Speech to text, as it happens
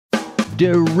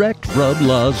direct from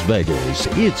Las Vegas,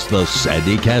 it's the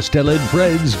Sandy Kastel and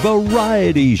Friends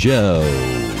Variety Show.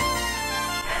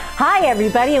 Hi,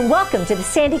 everybody, and welcome to the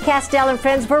Sandy Kastel and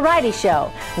Friends Variety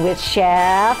Show with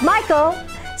Chef Michael.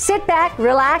 Sit back,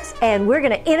 relax, and we're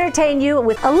going to entertain you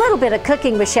with a little bit of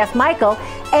cooking with Chef Michael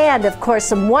and, of course,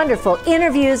 some wonderful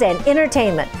interviews and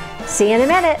entertainment. See you in a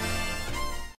minute.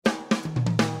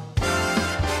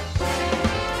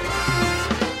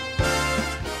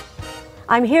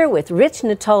 I'm here with Rich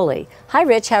Natoli. Hi,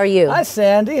 Rich. How are you? Hi,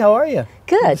 Sandy. How are you?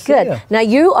 Good, good. Now,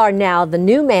 you are now the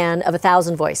new man of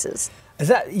 1,000 voices. Is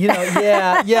that, you know,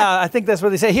 yeah, I think that's what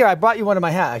they say. Here, I brought you one of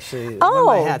my hats, actually. Oh.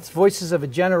 One of my hats, Voices of a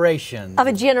Generation. Of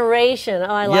a Generation.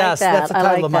 Oh, I like that. Yes, that's the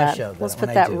title of my show. Let's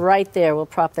put that right there. We'll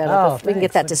prop that up. We can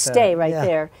get that to stay right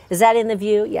there. Is that in the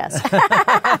view? Yes.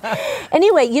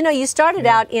 Anyway, you know, you started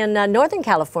out in Northern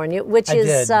California, which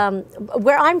is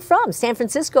where I'm from, San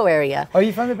Francisco area. Are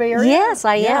you from the Bay Area? Yes,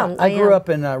 I am. I grew up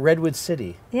in Redwood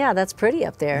City. Yeah, that's pretty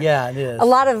up there. Yeah, it is. A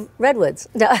lot of redwoods.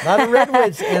 A lot of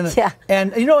redwoods.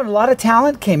 And you know, a lot of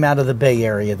talent came out of the Bay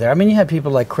Area there. I mean, you had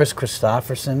people like Chris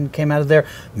Christopherson came out of there,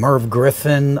 Merv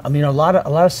Griffin. I mean, a lot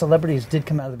of celebrities did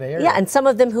come out of the Bay Area. Yeah, and some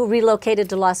of them who relocated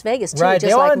to Las Vegas too, right.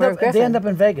 just like Merv Griffin. They end up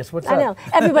in Vegas. What's up? I know.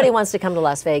 Everybody wants to come to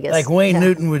Las Vegas. Like Wayne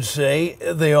Newton would say,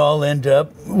 they all end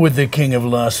up with the king of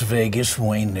Las Vegas,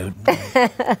 Wayne Newton.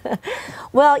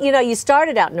 Well, you know, you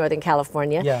started out in Northern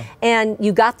California, and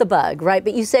you got the bug, right?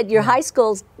 But you said your high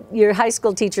school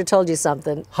teacher told you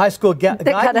something. High school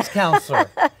guidance counselor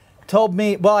told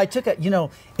me. Well, I took you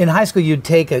know, in high school you'd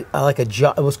take like a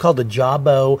job. It was called a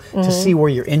jobbo to see where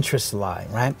your interests lie,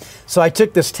 right? So I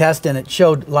took this test, and it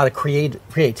showed a lot of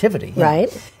creativity,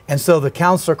 right? And so the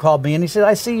counselor called me, and he said,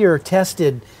 "I see you're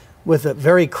tested with a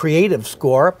very creative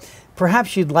score.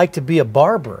 Perhaps you'd like to be a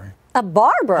barber." A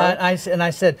barber? I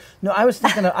said, no, I was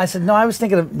thinking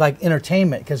of like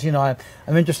entertainment, because, you know,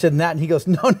 I'm interested in that. And he goes,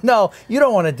 no, you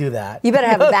don't want to do that. You better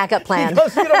have a backup plan. He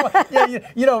goes,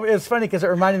 you know, it's funny because it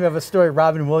reminded me of a story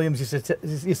Robin Williams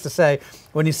used to say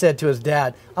when he said to his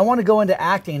dad, "I want to go into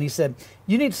acting." And he said,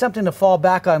 "You need something to fall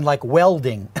back on, like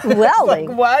welding." Welding?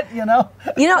 Like, what? You know,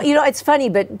 it's funny,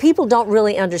 but people don't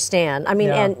really understand. I mean,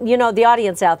 and you know, the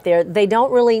audience out there, they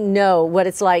don't really know what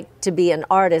it's like to be an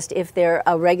artist if they're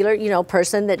a regular, you know,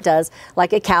 person that does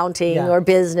like accounting or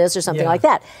business or something like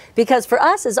that. Because for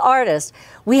us as artists,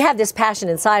 we have this passion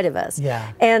inside of us.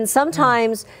 Yeah. And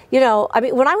sometimes, you know, I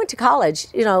mean, when I went to college,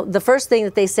 you know, the first thing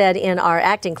that they said in our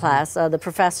acting class, the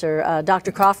professor,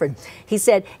 Dr. Crawford, he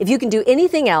said, if you can do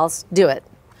anything else, do it.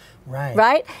 Right.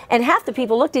 Right? And half the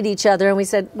people looked at each other and we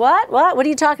said, what? What are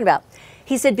you talking about?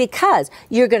 He said, because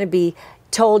you're going to be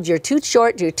told you're too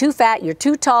short, you're too fat, you're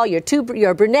too tall, you're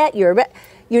a brunette,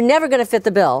 you're never going to fit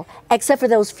the bill, except for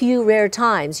those few rare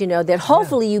times, you know, that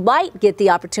hopefully you might get the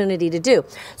opportunity to do.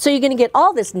 So you're going to get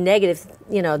all this negative,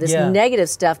 you know, this negative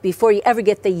stuff before you ever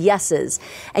get the yeses.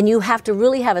 And you have to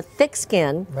really have a thick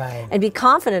skin and be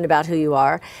confident about who you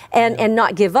are and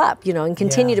not give up, you know, and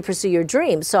continue to pursue your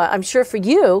dreams. So I'm sure for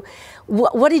you,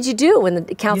 what did you do when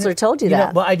the counselor told you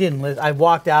that? Well, I didn't. I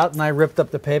walked out and I ripped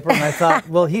up the paper and I thought,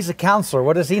 well, he's a counselor.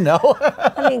 What does he know?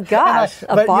 I mean, gosh,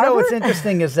 but you know what's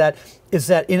interesting is that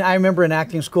I remember in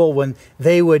acting school when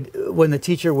the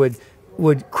teacher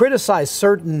would criticize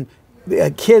certain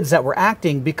kids that were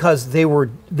acting because they you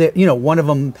know, one of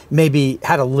them maybe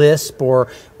had a lisp or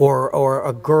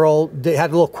a girl had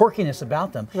a little quirkiness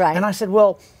about them. Right. And I said,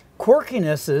 well,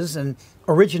 quirkinesses and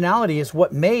originality is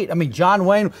what made. I mean, John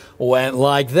Wayne went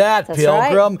like that. That's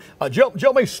Pilgrim,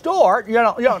 Jimmy Stewart, you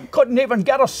know, couldn't even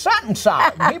get a sentence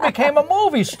out. He became a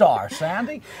movie star,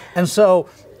 Sandy. And so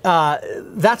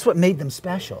that's what made them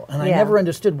special. And I never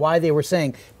understood why they were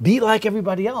saying, be like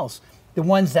everybody else. The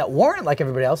ones that weren't like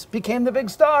everybody else became the big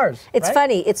stars. It's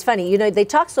funny. It's funny. You know, they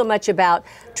talk so much about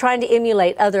trying to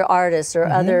emulate other artists or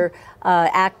other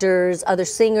actors, other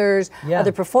singers,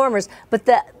 other performers. But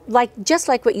just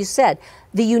like what you said,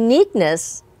 the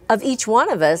uniqueness of each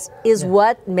one of us is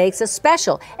what makes us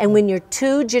special. And when you're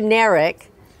too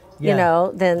generic, you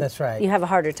know, then you have a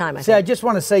harder time, I think. I just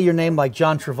want to say your name like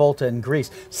John Travolta in Grease.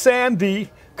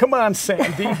 Sandy. Come on,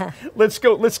 Sandy. Let's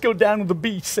go down to the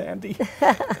beach, Sandy.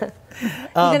 You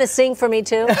gonna sing for me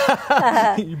too?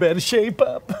 You better shape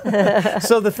up.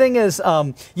 So the thing is,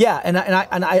 and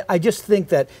I just think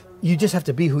that you just have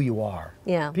to be who you are.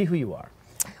 Yeah. Be who you are.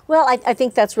 Well, I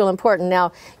think that's real important.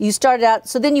 Now, you started out,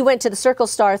 so then you went to the Circle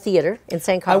Star Theater in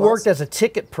St. Carlos. I worked as a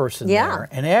ticket person there,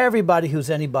 and everybody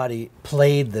who's anybody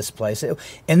played this place.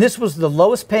 And this was the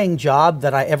lowest paying job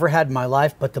that I ever had in my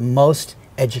life, but the most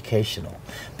educational,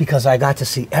 because I got to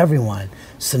see everyone,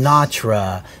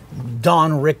 Sinatra,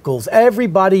 Don Rickles,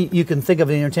 everybody you can think of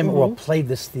in the entertainment world played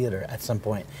this theater at some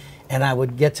point. And I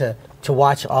would get to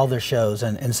watch all their shows,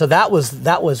 and so that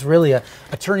was really a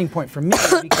turning point for me,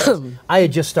 because I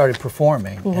had just started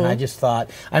performing, and I just thought,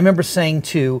 I remember saying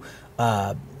to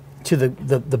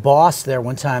the boss there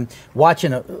one time,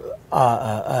 watching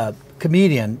a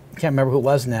comedian, can't remember who it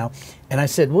was now, and I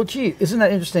said, well, gee, isn't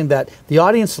that interesting that the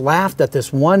audience laughed at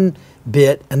this one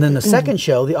bit, and then the second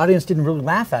show, the audience didn't really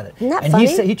laugh at it. Isn't that and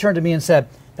funny? he turned to me and said,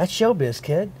 that's showbiz,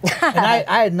 kid. And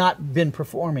I had not been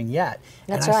performing yet.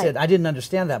 That's and I right. said, I didn't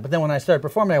understand that. But then when I started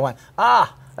performing, I went,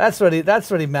 ah, that's what he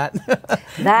meant.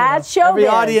 That's showbiz. Every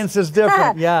audience is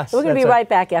different, yes. We're going to be right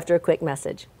back after a quick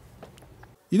message.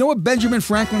 You know what Benjamin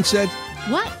Franklin said?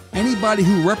 What? Anybody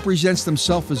who represents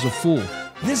themselves is a fool.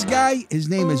 This guy, his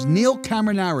name is Neil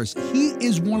Colmenares. He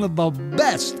is one of the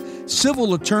best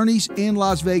civil attorneys in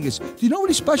Las Vegas. Do you know what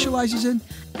he specializes in?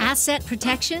 Asset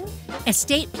protection,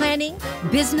 estate planning,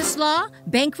 business law,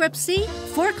 bankruptcy,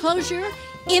 foreclosure,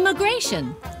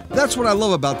 immigration. That's what I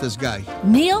love about this guy.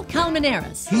 Neil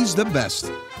Colmenares. He's the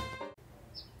best.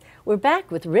 We're back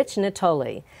with Rich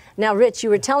Natoli. Now, Rich, you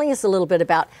were telling us a little bit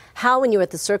about how, when you were at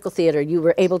the Circle Theater, you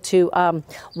were able to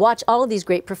watch all of these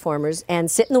great performers and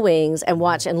sit in the wings and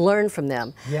watch and learn from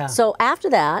them. Yeah. So after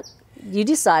that, you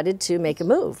decided to make a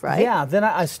move, right? Yeah. Then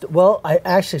I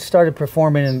actually started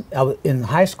performing in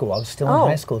high school. I was still in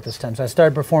high school at this time, so I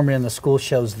started performing in the school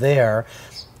shows there,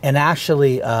 and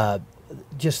actually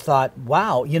just thought,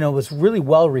 wow, you know, it was really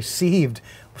well received.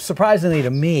 Surprisingly to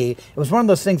me, it was one of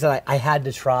those things that I had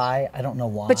to try. I don't know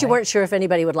why. But you weren't sure if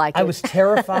anybody would like it. I was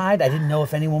terrified. I didn't know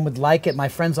if anyone would like it. My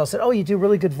friends all said, oh, you do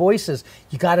really good voices.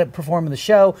 You got to perform in the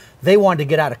show. They wanted to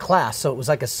get out of class, so it was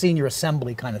like a senior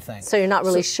assembly kind of thing. So you're not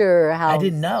really sure how... I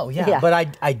didn't know, yeah. But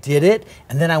I did it,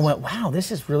 and then I went, wow,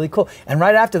 this is really cool. And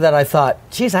right after that, I thought,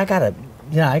 geez, I got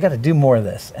to do more of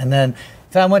this. And then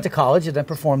so I went to college, and I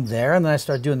performed there, and then I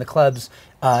started doing the clubs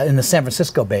in the San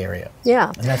Francisco Bay Area.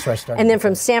 Yeah. And that's where I started. And then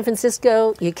from San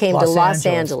Francisco, you came to Los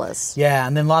Angeles. Yeah,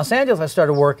 and then Los Angeles, I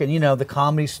started working, you know, the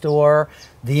Comedy Store,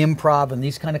 the Improv, and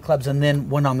these kind of clubs, and then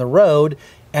went on the road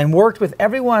and worked with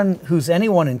everyone who's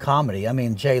anyone in comedy. I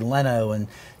mean, Jay Leno and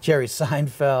Jerry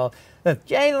Seinfeld,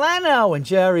 Jay Leno and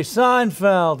Jerry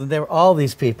Seinfeld, and there were all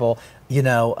these people, you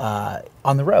know,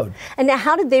 on the road. And now,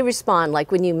 how did they respond?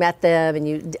 Like when you met them,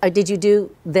 and did you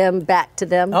do them back to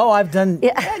them? Oh, I've done.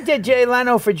 Yeah. I did Jay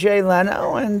Leno for Jay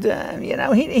Leno, and you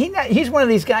know, he's one of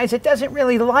these guys that doesn't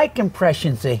really like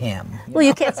impressions of him. Well,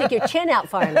 you can't stick your chin out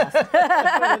far enough.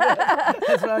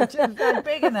 That's why my chin's not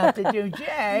big enough to do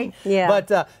Jay. Yeah.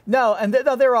 But no, and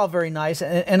they're all very nice,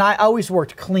 and I always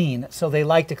worked clean, so they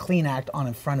liked a clean act on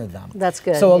in front of them. That's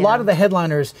good. So a lot of the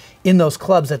headliners in those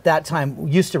clubs at that time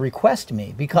used to request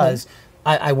me because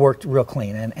I worked real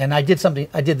clean, and I did something.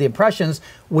 I did the impressions,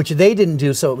 which they didn't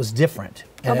do, so it was different,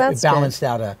 and it balanced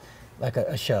out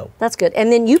a show. That's good.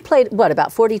 And then you played what,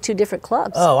 about 42 different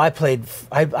clubs? Oh, I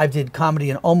did comedy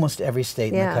in almost every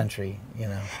state in the country. You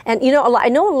know. And you know, I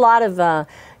know a lot of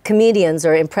comedians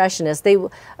or impressionists. They.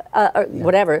 Or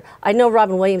whatever. I know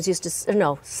Robin Williams used to,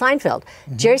 no, Seinfeld.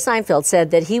 Jerry Seinfeld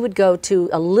said that he would go to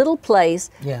a little place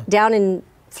down in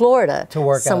Florida to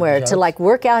work somewhere out to like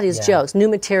work out his jokes, new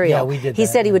material. Yeah, we did He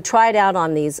that, said he would try it out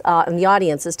on these in the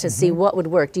audiences to see what would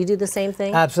work. Do you do the same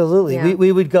thing? Absolutely. Yeah.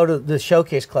 We would go to the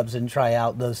showcase clubs and try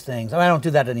out those things. I mean, I don't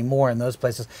do that anymore in those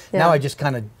places. Yeah. Now I just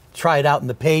kind of try it out in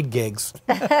the paid gigs.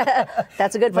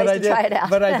 That's a good place to try it out.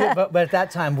 But at that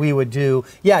time we would do,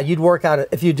 you'd work out,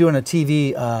 if you're doing a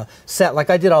TV set, like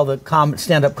I did all the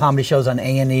stand-up comedy shows on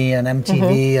A&E and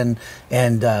MTV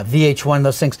and VH1,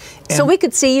 those things. And so we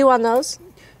could see you on those?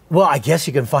 Well, I guess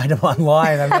you can find them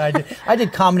online. I mean, I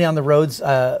did comedy on the roads,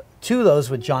 two of those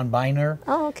with John Biner.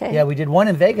 Oh, okay. Yeah, we did one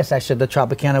in Vegas, actually, the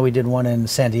Tropicana. We did one in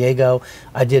San Diego.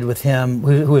 I did with him,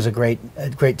 who is a great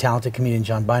talented comedian,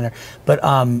 John Biner. But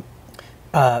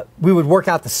we would work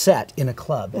out the set in a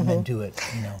club and then do it,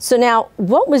 you know. So now,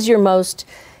 what was your most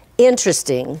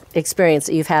interesting experience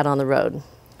that you've had on the road?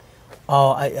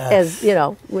 Oh, as you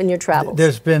know, when you're traveling.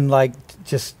 There's been like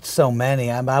just so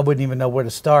many. I wouldn't even know where to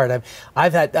start.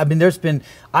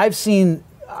 I've seen.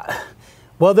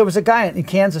 Well, there was a guy in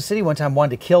Kansas City one time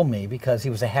wanted to kill me because he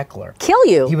was a heckler. Kill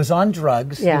you? He was on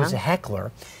drugs. Yeah. He was a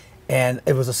heckler. and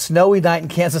it was a snowy night in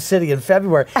Kansas City in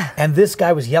February, and this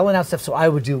guy was yelling out stuff, so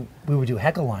we would do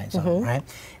heckle lines on him, right?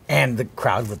 And the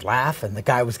crowd would laugh, and the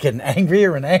guy was getting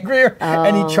angrier and angrier,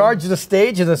 and he charged the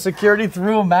stage, and the security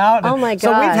threw him out. Oh my gosh.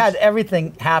 So we've had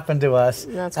everything happen to us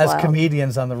That's as wild.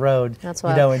 comedians on the road, That's you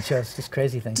wild. know, and just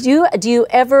crazy things. Do you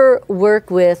ever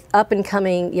work with up and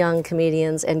coming young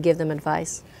comedians and give them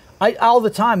advice? All the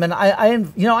time, and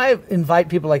I invite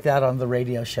people like that on the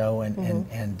radio show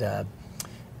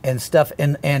and stuff,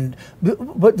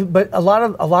 but a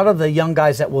lot of the young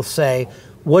guys that will say,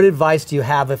 what advice do you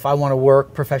have if I want to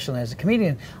work professionally as a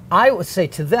comedian? I would say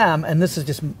to them, and this is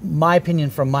just my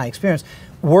opinion from my experience,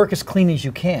 work as clean as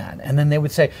you can. And then they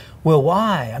would say, well,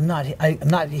 why? I'm not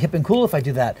hip and cool if I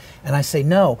do that. And I say,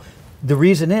 no. The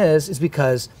reason is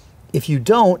because if you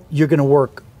don't, you're going to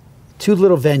work 2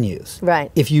 little venues.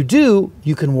 Right. If you do,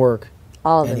 you can work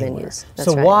all the anywhere. venues. That's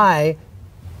so right. why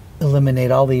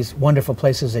eliminate all these wonderful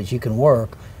places that you can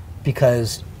work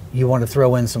because you want to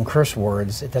throw in some curse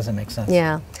words? It doesn't make sense.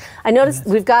 Yeah. I noticed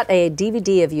we've got a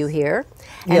DVD of you here,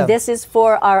 and Yeah. this is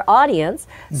for our audience.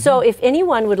 So if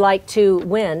anyone would like to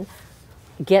win,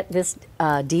 get this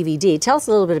DVD. Tell us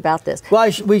a little bit about this.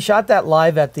 Well, we shot that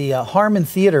live at the Harmon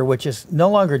Theater, which is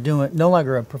no longer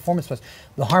a performance place.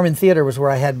 The Harmon Theater was where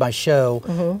I had my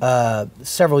show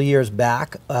several years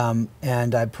back,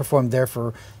 and I performed there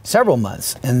for several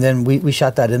months. And then we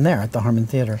shot that in there at the Harmon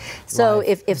Theater. So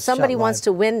live. if somebody wants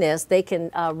to win this, they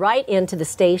can write into the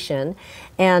station,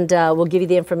 and we'll give you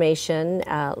the information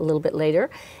a little bit later.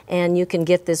 And you can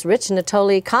get this Rich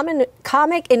Natoli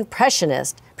comic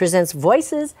impressionist presents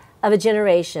Voices of a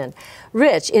Generation.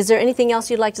 Rich, is there anything else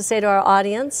you'd like to say to our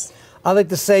audience? I'd like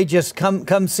to say just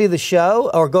come see the show,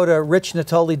 or go to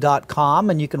richnatoli.com,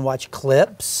 and you can watch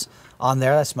clips on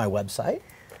there. That's my website.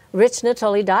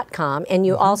 richnatoli.com, and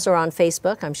you also are on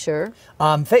Facebook, I'm sure.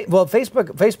 Well,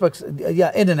 Facebook's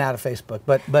in and out of Facebook,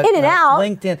 but In and out?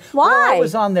 LinkedIn. Why? Well,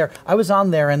 I was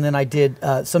on there, and then I did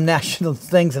some national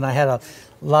things, and I had a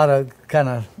lot of kind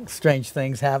of strange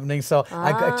things happening. So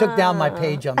I took down my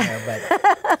page on there,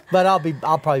 but I'll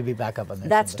probably be back up on there.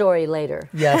 That someday. story later.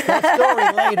 Yes, that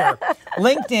story later.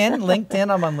 LinkedIn.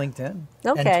 I'm on LinkedIn.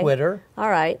 Okay. And Twitter. All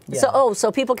right. Yeah.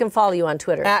 So people can follow you on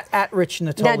Twitter. At Rich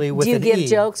Natoli Now, with do you an give E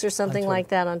jokes or on something Twitter. like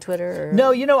that on Twitter? Or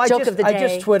No, I joke of the day?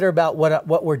 just Twitter about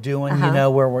what we're doing,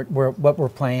 where what we're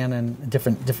playing, and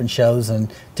different shows and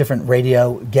different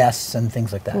radio guests and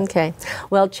things like that. Okay.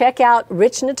 Well, check out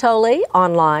Rich Natoli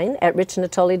online at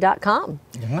richnatoli.com.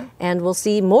 And we'll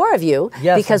see more of you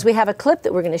because we have a clip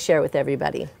that we're going to share with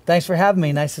everybody. Thanks for having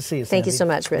me. Nice to see you, Thank you Sandy. so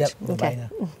much, Rich. Yep, Okay. bye-bye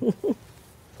now.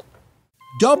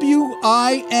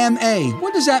 WIMA.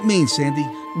 What does that mean, Sandy?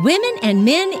 Women and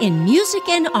Men in Music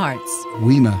and Arts.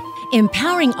 WIMA.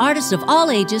 Empowering artists of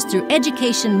all ages through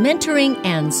education, mentoring,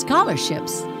 and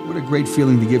scholarships. What a great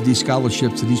feeling to give these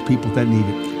scholarships to these people that need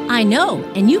it. I know,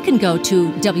 and you can go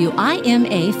to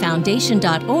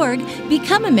WIMAfoundation.org,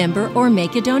 become a member, or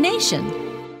make a donation.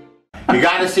 You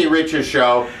got to see Rich's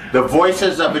show, The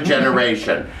Voices of a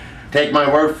Generation. Take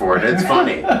my word for it, it's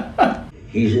funny.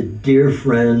 He's a dear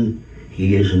friend.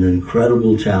 He is an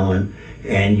incredible talent,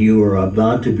 and you are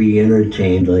about to be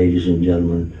entertained, ladies and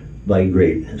gentlemen, by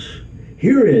greatness.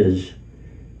 Here is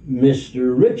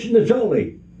Mr. Rich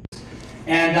Natoli.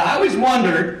 And I always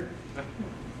wondered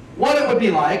what it would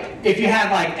be like if you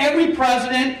had like every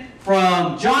president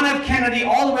from John F. Kennedy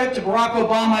all the way up to Barack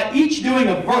Obama, each doing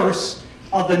a verse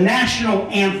of the national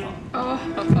anthem.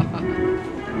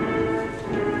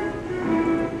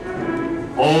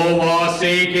 Oh, what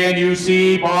say can you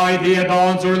see by the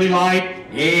dawn's early light,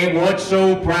 yea, what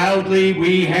so proudly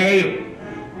we hail?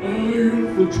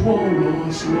 The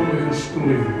twilight's last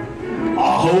gleam.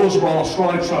 Our hose ball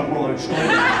stripes are bright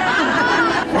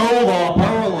through the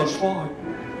perilous fight.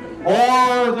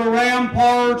 O'er the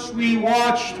ramparts we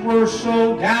watched were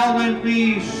so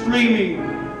gallantly streaming.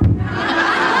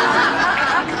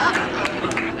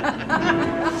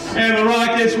 And the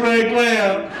rockets' ray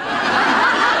glare.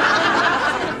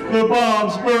 The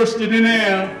bombs bursted in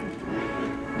air.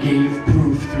 Gave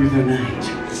proof through the night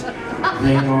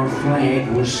that our flag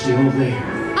was still there.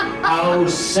 Oh,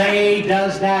 say,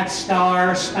 does that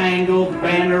star-spangled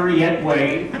banner yet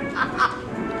wave?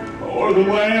 O'er the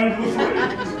land of the free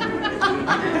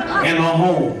and the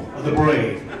home of the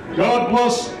brave. God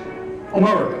bless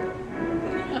America.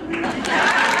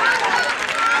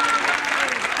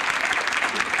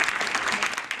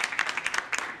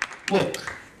 Look,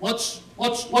 let's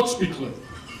be clear.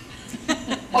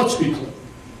 Let's be clear.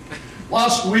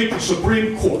 Last week, the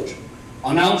Supreme Court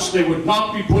announced they would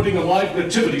not be putting a live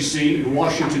nativity scene in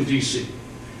Washington, D.C.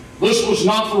 This was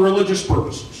not for religious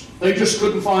purposes. They just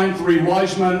couldn't find 3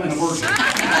 wise men and a virgin.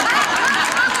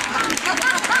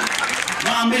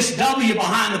 Now, Miss W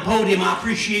behind the podium, I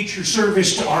appreciate your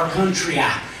service to our country.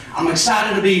 I'm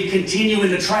excited to be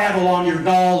continuing to travel on your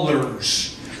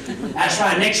dollars. That's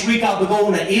right, next week I'll be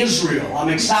going to Israel. I'm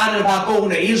excited about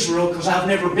going to Israel because I've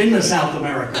never been to South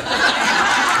America.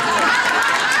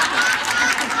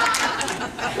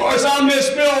 Of course, I'm Miss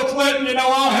Bill Clinton. You know,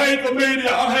 I hate the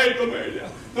media. I hate the media.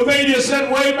 The media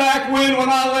said way back when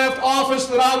I left office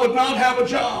that I would not have a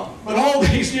job. But all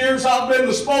these years I've been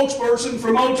the spokesperson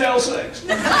for Motel 6.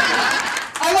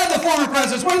 I love the former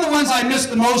presidents. One of the ones I miss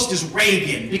the most is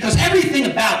Reagan, because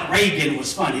everything about Reagan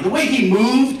was funny. The way he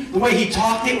moved, the way he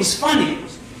talked, it was funny.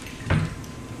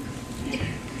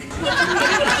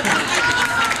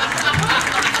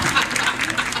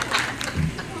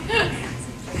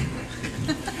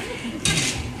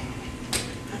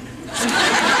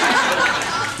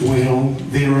 Well,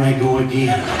 there I go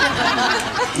again.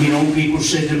 You know, people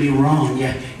said to me, Ron, you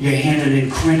had an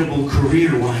incredible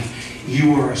career. Why,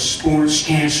 you were a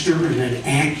sportscaster and an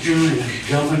actor and a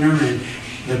governor and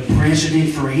the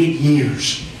president for 8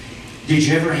 years. Did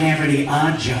you ever have any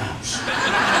odd jobs?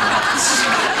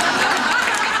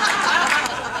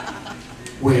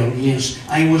 Well, yes,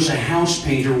 I was a house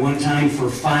painter one time for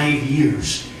 5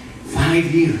 years.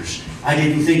 5 years. I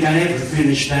didn't think I'd ever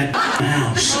finish that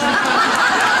house.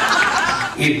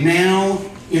 And now,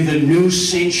 in the new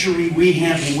century, we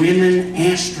have women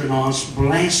astronauts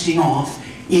blasting off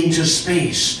into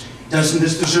space. Doesn't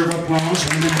this deserve applause,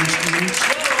 women astronauts?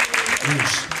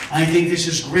 Yes. I think this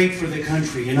is great for the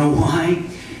country. You know why?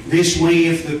 This way,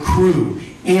 if the crew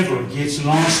ever gets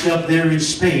lost up there in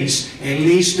space, at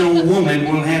least a woman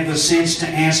will have the sense to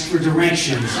ask for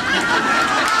directions.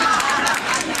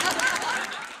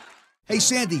 Hey,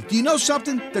 Sandy, do you know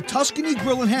something? The Tuscany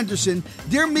Grill in Henderson,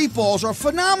 their meatballs are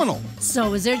phenomenal.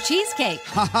 So is their cheesecake.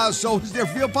 Haha, so is their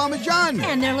veal parmesan.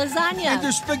 And their lasagna. And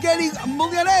their spaghetti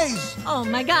bolognese. Oh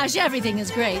my gosh, everything is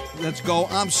great. Let's go.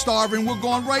 I'm starving. We're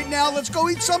going right now. Let's go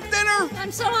eat some dinner.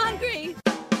 I'm so hungry.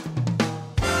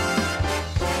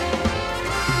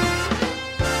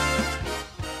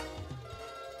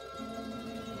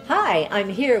 Hi, I'm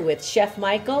here with Chef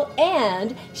Michael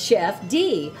and Chef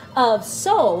D of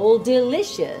Soul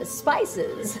Delicious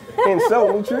Spices. And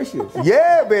so nutritious.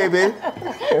 Yeah, baby.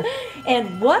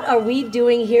 And what are we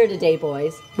doing here today,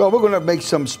 boys? Well, we're going to make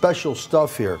some special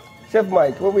stuff here. Chef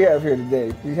Mike, what we have here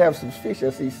today? You have some fish I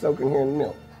see soaking here in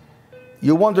milk.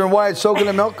 You're wondering why it's soaking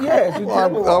in milk? Yes, you tell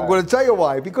me why. I'm going to tell you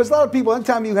why. Because a lot of people,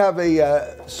 anytime you have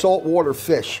a saltwater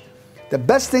fish, the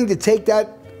best thing to take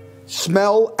that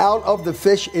smell out of the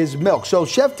fish is milk. So,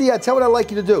 Chef D, I tell you what I'd like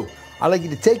you to do. I'd like you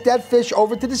to take that fish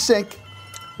over to the sink,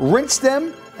 rinse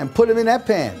them, and put them in that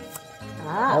pan.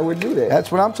 I would do that.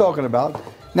 That's what I'm talking about.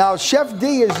 Now, Chef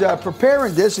D is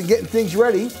preparing this and getting things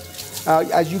ready.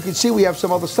 As you can see, we have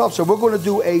some other stuff. So we're going to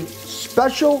do a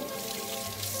special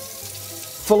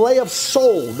fillet of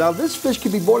sole. Now, this fish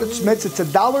can be bought at Smith's. It's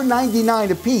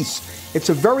 $1.99 a piece. It's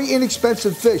a very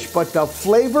inexpensive fish, but the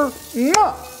flavor,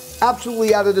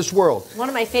 absolutely out of this world. One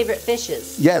of my favorite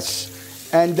fishes. Yes.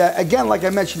 And again, like I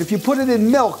mentioned, if you put it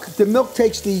in milk, the milk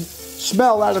takes the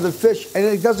smell out of the fish and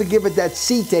it doesn't give it that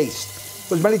sea taste.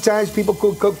 Because many times people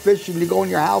cook fish and you go in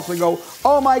your house and go,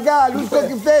 oh my God, who's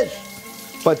cooking fish?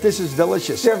 But this is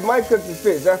delicious. Chef Mike cooked the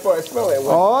fish. That's why I smell that way.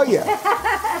 Oh,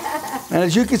 yeah. And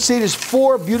as you can see, there's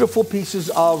 4 beautiful pieces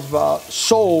of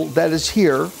sole that is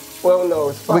here. Well, no,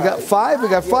 it's 5. We got 5? We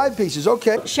got 5 pieces.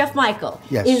 Okay. Chef Michael,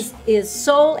 yes. Is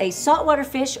sole a saltwater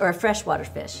fish or a freshwater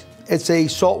fish? It's a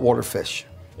saltwater fish.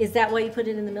 Is that why you put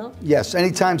it in the milk? Yes,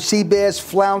 anytime sea bass,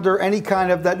 flounder, any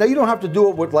kind of that. Now you don't have to do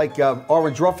it with like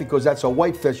orange roughy because that's a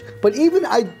white fish. But even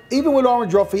with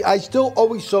orange roughy, I still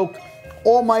always soak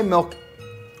all my milk.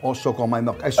 I soak all my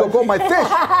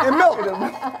fish in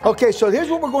milk. Okay, so here's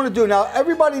what we're going to do. Now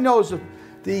everybody knows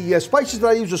the spices that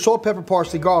I use are salt, pepper,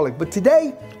 parsley, garlic. But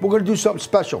today we're going to do something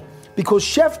special because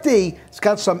Chef D has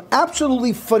got some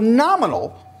absolutely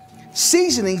phenomenal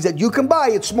seasonings that you can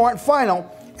buy at Smart and Final.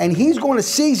 And he's going to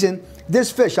season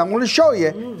this fish. I'm going to show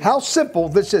you how simple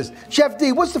this is. Chef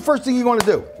D, what's the first thing you're going to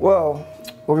do? Well,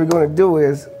 what we're going to do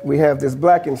is we have this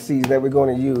blackened season that we're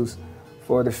going to use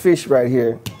for the fish right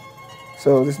here.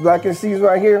 So this blackened season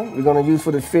right here, we're going to use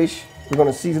for the fish. We're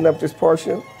going to season up this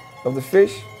portion of the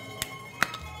fish.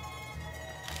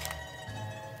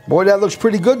 Boy, that looks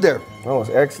pretty good there. Oh, it's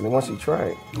excellent once you try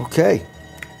it. Okay.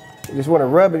 You just want to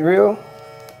rub it real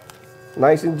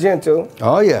nice and gentle.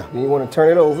 Oh, yeah. Then you want to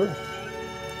turn it over.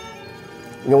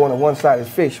 You don't want a one-sided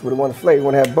fish with one flavor. You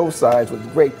want to have both sides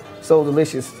with great, so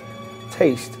delicious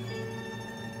taste.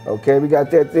 Okay, we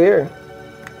got that there.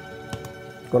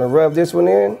 Gonna rub this one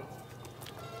in.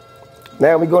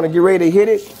 Now we're gonna get ready to hit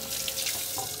it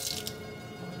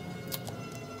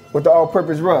with the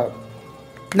all-purpose rub.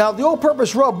 Now, the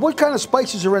all-purpose rub, what kind of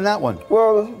spices are in that one?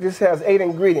 Well, this has 8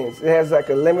 ingredients. It has like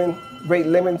a lemon, great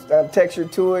lemon texture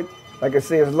to it. Like I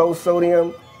said, it's low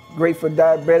sodium, great for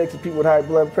diabetics and people with high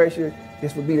blood pressure.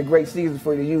 This would be the great season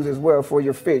for you to use as well for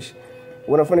your fish.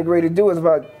 What I'm gonna get ready to do is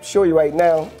about show you right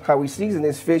now how we season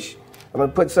this fish. I'm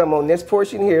gonna put some on this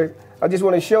portion here. I just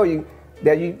wanna show you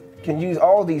that you can use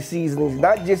all these seasonings,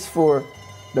 not just for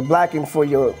the blacking for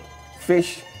your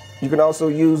fish. You can also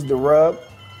use the rub.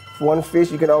 For one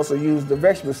fish, you can also use the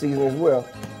vegetable seasoning as well.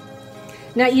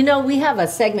 Now, you know, we have a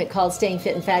segment called Staying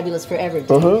Fit and Fabulous Forever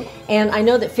Day. And I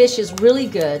know that fish is really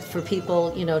good for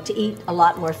people, you know, to eat a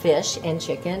lot more fish and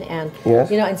chicken and,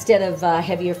 you know, instead of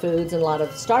heavier foods and a lot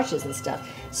of starches and stuff.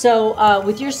 So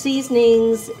with your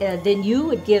seasonings, then you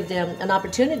would give them an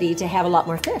opportunity to have a lot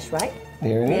more fish, right?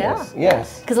 There it is.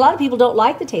 Yes. Because a lot of people don't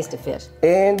like the taste of fish.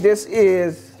 And this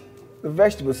is the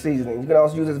vegetable seasoning. You can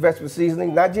also use this vegetable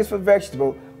seasoning, not just for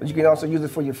vegetable, but you can also use it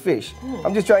for your fish.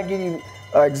 I'm just trying to give you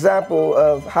an example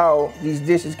of how these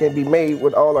dishes can be made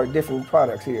with all our different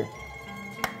products here.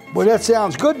 Well, that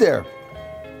sounds good there.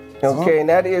 Okay, and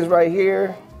that is right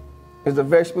here is the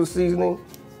vegetable seasoning.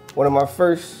 One of my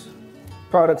first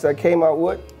products I came out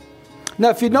with. Now,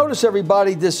 if you notice,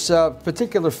 everybody, this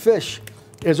particular fish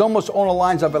is almost on the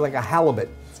lines of it like a halibut.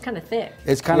 It's kind of thick.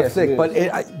 It's kind of thick, but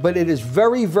it is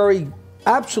very, very,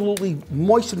 absolutely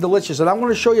moist and delicious. And I'm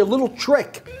going to show you a little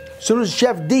trick. As soon as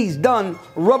Chef D's done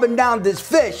rubbing down this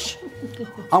fish,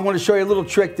 I'm going to show you a little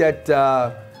trick that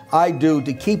I do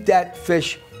to keep that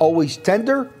fish always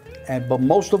tender, but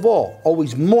most of all,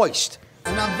 always moist.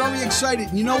 And I'm very excited.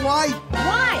 You know why?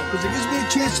 Why? Because it gives me a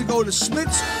chance to go to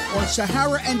Smith's on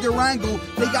Sahara and Durango.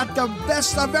 They got the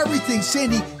best of everything.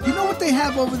 Sandy, you know what they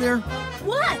have over there?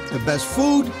 What? The best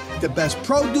food, the best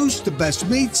produce, the best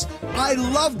meats. I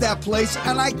love that place,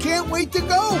 and I can't wait to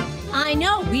go. I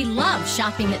know. We love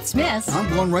shopping at Smith's. I'm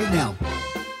going right now.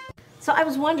 So I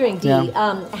was wondering, Dee,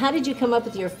 how did you come up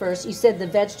with your first, you said the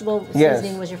vegetable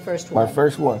seasoning was your first one. My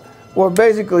first one. Well,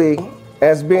 basically,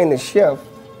 as being the chef,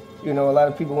 you know, a lot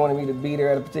of people wanted me to be there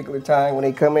at a particular time when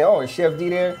they come in. Oh, is Chef D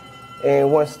there?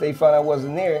 And once they found I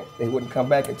wasn't there, they wouldn't come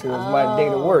back until it was my day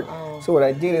to work. So what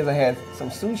I did is I had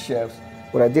some sous chefs.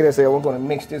 What I did is I said, I'm going to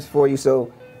mix this for you.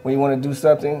 So when you want to do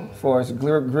something for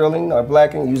grilling or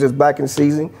blacking, use this blacking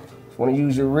seasoning. If you want to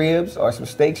use your ribs or some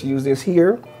steaks, use this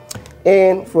here.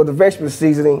 And for the vegetable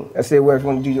seasoning, I said, well, if you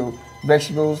want to do your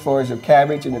vegetables, as far as your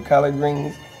cabbage and your collard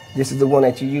greens, this is the one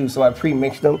that you use. So I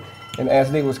pre-mixed them, and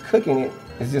as they was cooking it,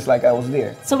 it's just like I was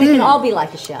there. So we can all be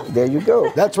like a chef. There you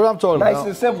go. That's what I'm talking about. Nice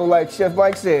and simple, like Chef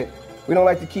Mike said. We don't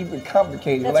like to keep it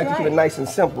complicated. We like to keep it nice and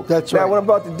simple. That's right. Now what I'm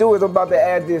about to do is I'm about to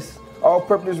add this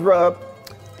all-purpose rub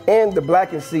and the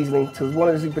blackened seasoning to one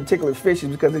of these particular fishes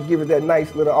because it gives it that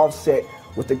nice little offset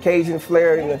with the Cajun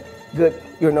flair and the good,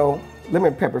 you know,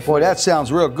 lemon pepper flavor. Boy, that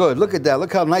sounds real good. Look at that.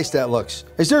 Look how nice that looks.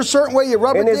 Is there a certain way you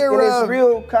rub it there? And it's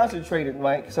real concentrated,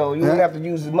 Mike, so you don't have to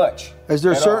use as much. Is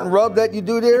there a certain rub that you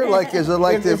do there? Like, is it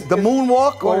like the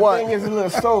moonwalk or what? The thing is a little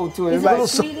soul to it. Is It's it like,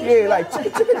 sweet? yeah, like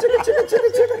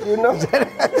chicka, you know?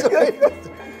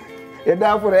 And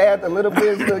now I'm going to add a little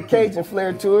bit of the Cajun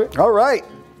flair to it. All right.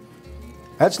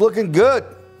 That's looking good.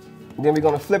 And then we're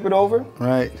going to flip it over.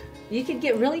 Right. You could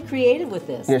get really creative with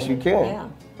this. Yes, you can. Yeah.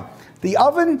 The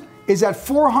oven is at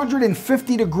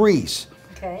 450 degrees.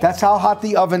 Okay. That's how hot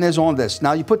the oven is on this.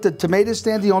 Now you put the tomatoes,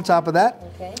 Sandy, on top of that.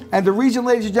 Okay. And the reason,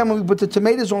 ladies and gentlemen, we put the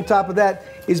tomatoes on top of that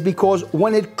is because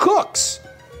when it cooks,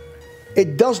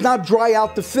 it does not dry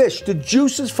out the fish. The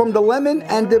juices from the lemon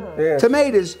and the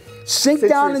tomatoes sink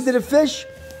down into the fish,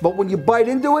 but when you bite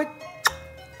into it,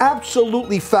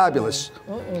 absolutely fabulous.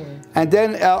 And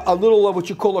then a little of what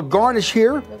you call a garnish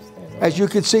here, as you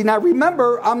can see. Now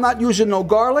remember, I'm not using no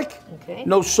garlic,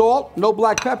 no salt, no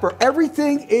black pepper.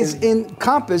 Everything is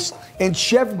encompassed in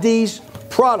Chef D's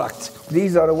product.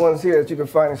 These are the ones here that you can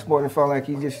find in Sport and Fun, like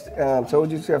he just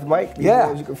told you, Chef Mike. These are the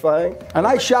ones you can find. And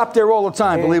I shop there all the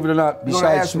time, And believe it or not,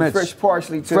 besides Smith's. Fresh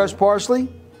parsley, too. Fresh parsley?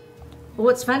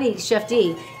 What's funny, Chef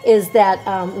D, is that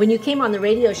when you came on the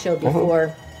radio show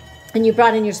before and you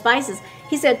brought in your spices,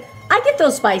 he said, I get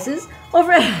those spices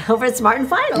over at Smart and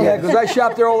Final. Yeah, because I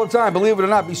shop there all the time, believe it or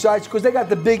not, besides, because they got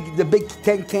the big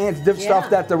 10 cans, different stuff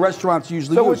that the restaurants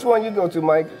usually use. So which one you go to,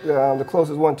 Mike, the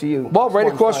closest one to you? Well, right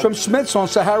across from Smith's on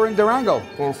Sahara and Durango.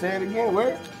 And say it again,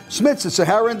 where? Smith's at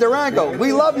Sahara and Durango.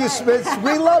 We love you, Smith's.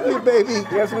 We love you, baby.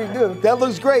 Yes, we do. That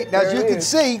looks great. Now, as you can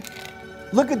see,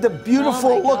 look at the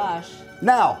beautiful look. Gosh.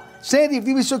 Now, Sandy, if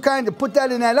you'd be so kind to put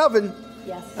that in that oven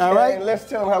Yes. All right. And let's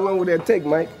tell them how long would that take,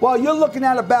 Mike? Well, you're looking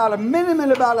at about a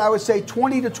minimum, I would say,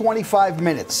 20 to 25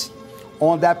 minutes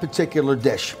on that particular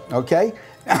dish. Okay.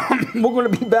 We're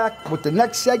going to be back with the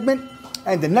next segment,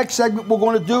 and the next segment we're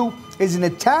going to do is an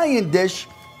Italian dish.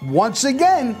 Once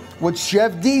again, with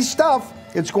Chef D's stuff.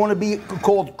 It's going to be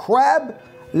called crab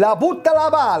la butta la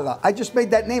balla. I just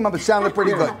made that name up. It sounded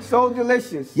pretty good. So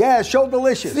delicious. Yeah, so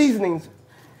delicious. Seasonings.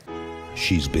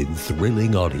 She's been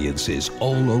thrilling audiences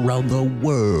all around the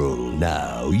world.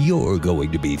 Now you're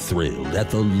going to be thrilled at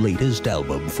the latest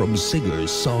album from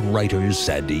singer-songwriter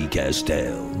Sandy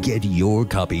Kastel. Get your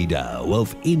copy now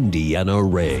of Indiana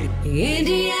Rain.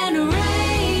 Indiana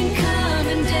rain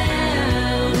coming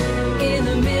down in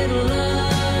the middle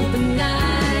of the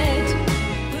night.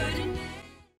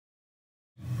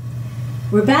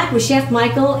 We're back with Chef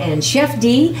Michael and Chef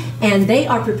D, and they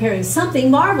are preparing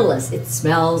something marvelous. It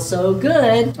smells so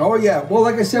good. Oh, yeah. Well,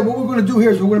 like I said, what we're going to do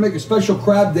here is we're going to make a special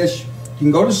crab dish. You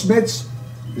can go to Smith's.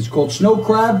 It's called snow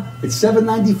crab. It's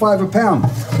 $7.95 a pound.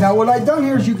 Now, what I've done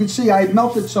here, as you can see, I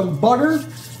melted some butter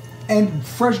and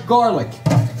fresh garlic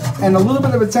and a little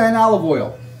bit of Italian olive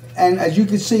oil. And as you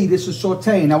can see, this is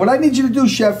sauteing. Now, what I need you to do,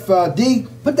 Chef D,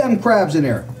 put them crabs in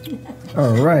there.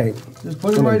 All right. Just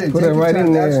put it right in. Put it right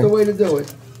in there. That's the way to do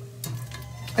it.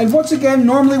 And once again,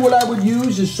 normally what I would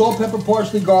use is salt, pepper,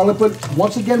 parsley, garlic. But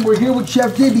once again, we're here with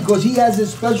Chef D because he has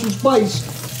this special spice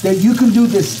that you can do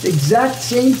this exact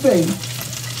same thing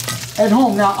at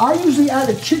home. Now, I usually add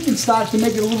a chicken stock to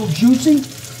make it a little juicy.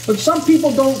 But some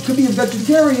people could be a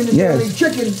vegetarian and don't eat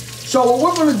chicken. So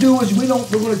what we're going to do is we're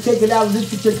going to take it out of this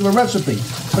particular recipe.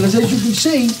 But as you can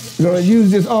see, we're going to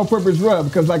use this all-purpose rub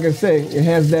because, like I say, it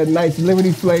has that nice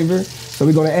lemony flavor. So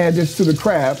we're going to add this to the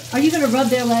crab. Are you going to rub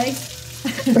their legs?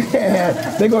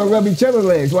 They're going to rub each other's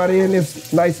legs while they're in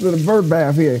this nice little bird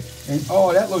bath here. And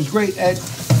oh, that looks great. And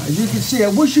as you can see, I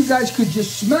wish you guys could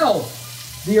just smell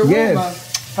the aroma,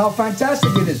 how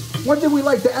fantastic it is. One thing we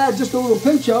like to add, just a little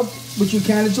pinch of, which you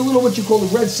can, it's a little what you call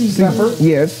the red sea pepper.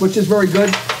 Yes. Which is very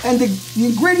good. And the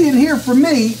ingredient here for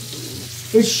me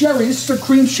is sherry. This is a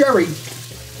cream sherry.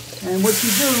 And what you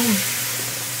do,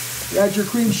 you add your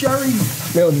cream sherry.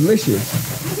 Smells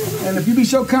delicious. And if you be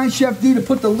so kind, Chef D, to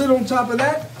put the lid on top of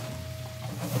that.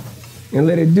 And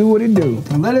let it do what it do.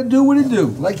 And let it do what it do,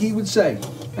 like he would say.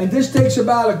 And this takes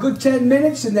about a good 10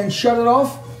 minutes and then shut it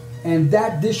off. And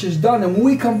that dish is done. And when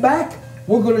we come back,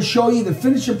 we're going to show you the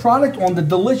finished product on the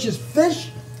delicious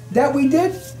fish that we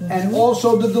did and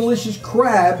also the delicious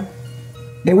crab.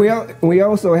 And we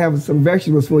also have some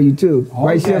vegetables for you too. Oh,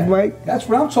 right, yeah. Chef Mike? That's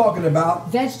what I'm talking about.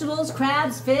 Vegetables,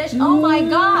 crabs, fish. Oh my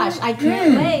gosh, I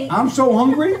can't wait. I'm so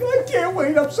hungry. I can't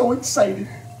wait. I'm so excited.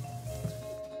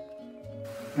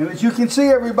 And as you can see,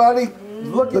 everybody,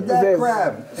 look at that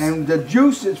crab. And the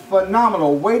juice is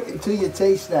phenomenal. Wait until you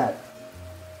taste that.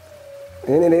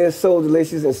 And it is so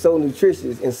delicious and so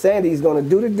nutritious. And Sandy's going to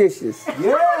do the dishes.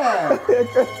 Yeah.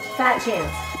 Fat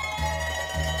chance.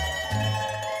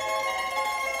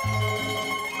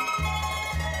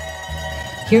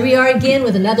 Here we are again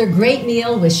with another great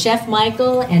meal with Chef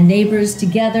Michael and neighbors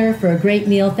together for a great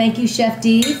meal. Thank you, Chef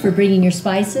D, for bringing your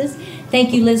spices.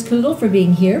 Thank you, Liz Kugel, for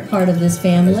being here, part of this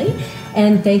family.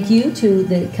 And thank you to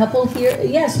the couple here.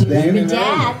 Yes, Ben and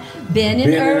Dad, Ben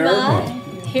and Irma.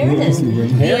 Here it is.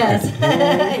 Yes,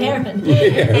 Aaron. And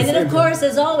then, of course,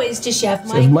 as always, to Chef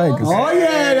Michael. Oh,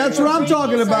 yeah, that's what I'm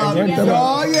talking about.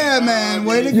 Oh, yeah, man.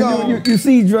 Way to go. You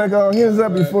see, he drank all his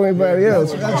up before anybody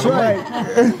else. That's right.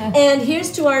 And here's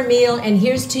to our meal, and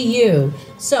here's to you.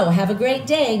 So, have a great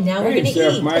day. Now we're going to eat.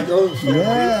 Chef Michael.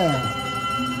 Yeah.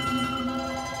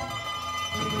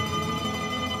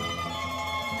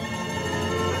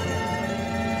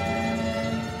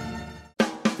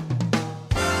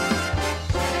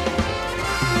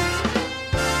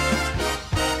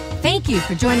 Thank you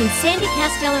for joining Sandy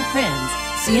Kastel and Friends.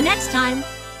 See you next time.